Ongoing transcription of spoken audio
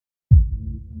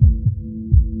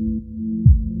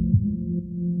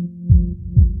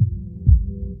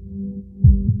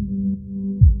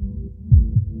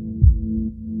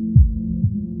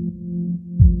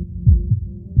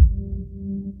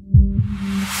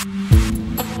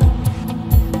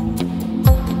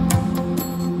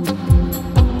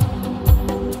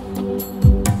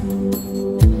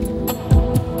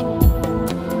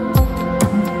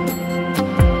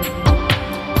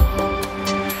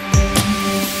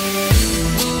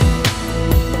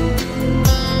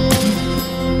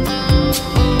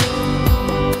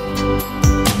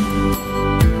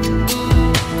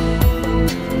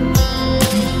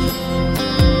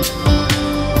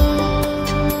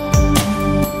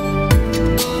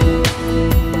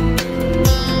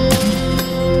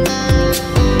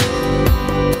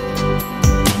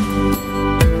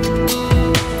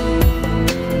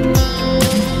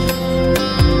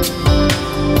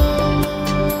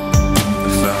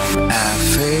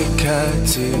her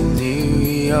to New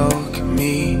York,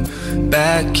 me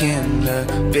back in the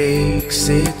big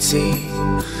city.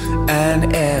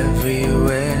 And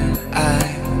everywhere I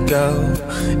go,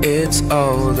 it's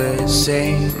all the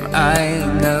same. I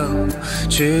know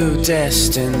true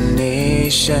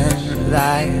destination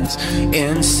lies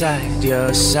inside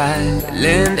your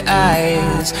silent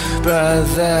eyes.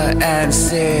 Brother and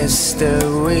sister,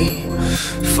 we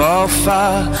fall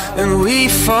far and we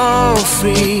fall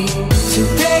free.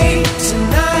 Today,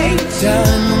 tonight,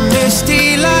 down the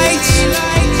misty lights,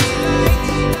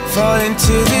 fall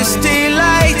into this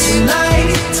daylight.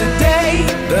 Tonight, today,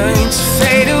 burn to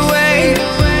fade away.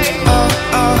 Oh,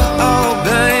 oh, oh,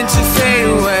 burn to fade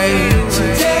away.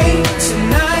 Today,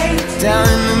 tonight, down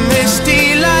in the misty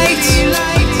light,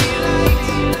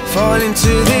 fall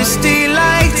into this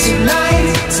daylight.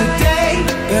 Tonight, today,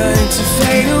 burn to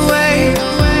fade away.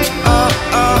 Oh,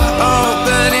 oh, oh,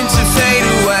 burn to fade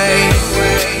away.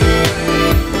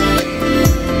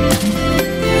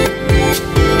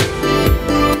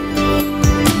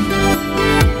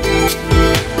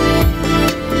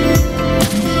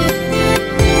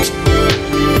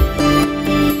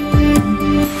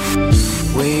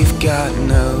 Got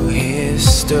no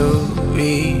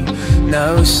history,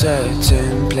 no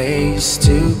certain place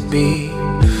to be.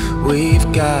 We've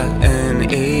got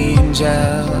an angel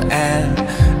and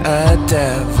a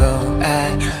devil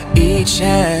at each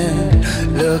hand.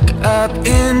 Look up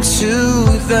into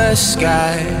the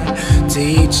sky,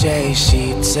 DJ,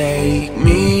 she take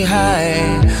me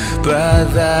high.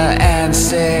 Brother and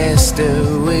sister,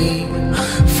 we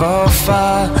fall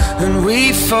far and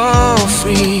we fall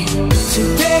free.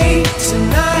 Today,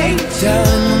 tonight, down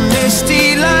the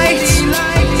misty light,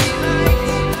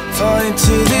 fall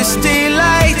into this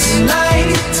daylight.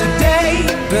 Tonight, today,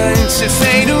 burn to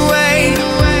fade away.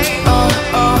 Oh,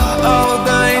 oh, oh,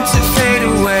 burn to fade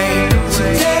away.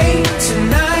 Today,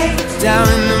 tonight, down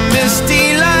in the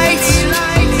misty light,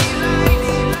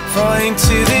 fall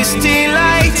into this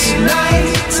daylight.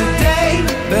 Tonight, today,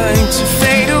 burn to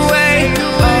fade away.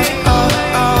 Oh, oh,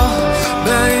 oh,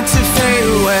 burn to fade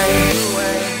away.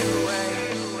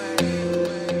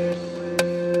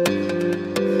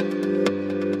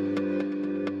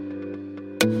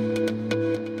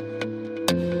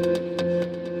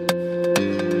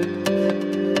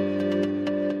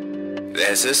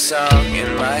 There's a song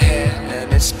in my head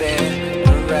and it's spinning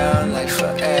around like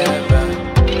forever.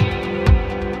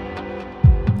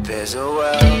 There's a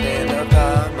world in the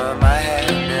palm of my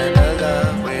hand and a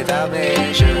love without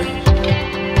measure.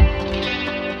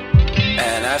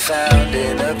 And I found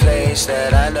in a place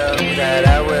that I know that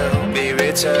I will be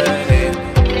returning.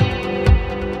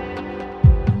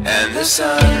 And the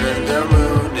sun and the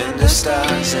moon and the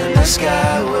stars in the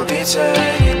sky will be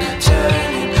turning,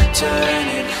 turning,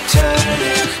 turning,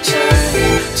 turning.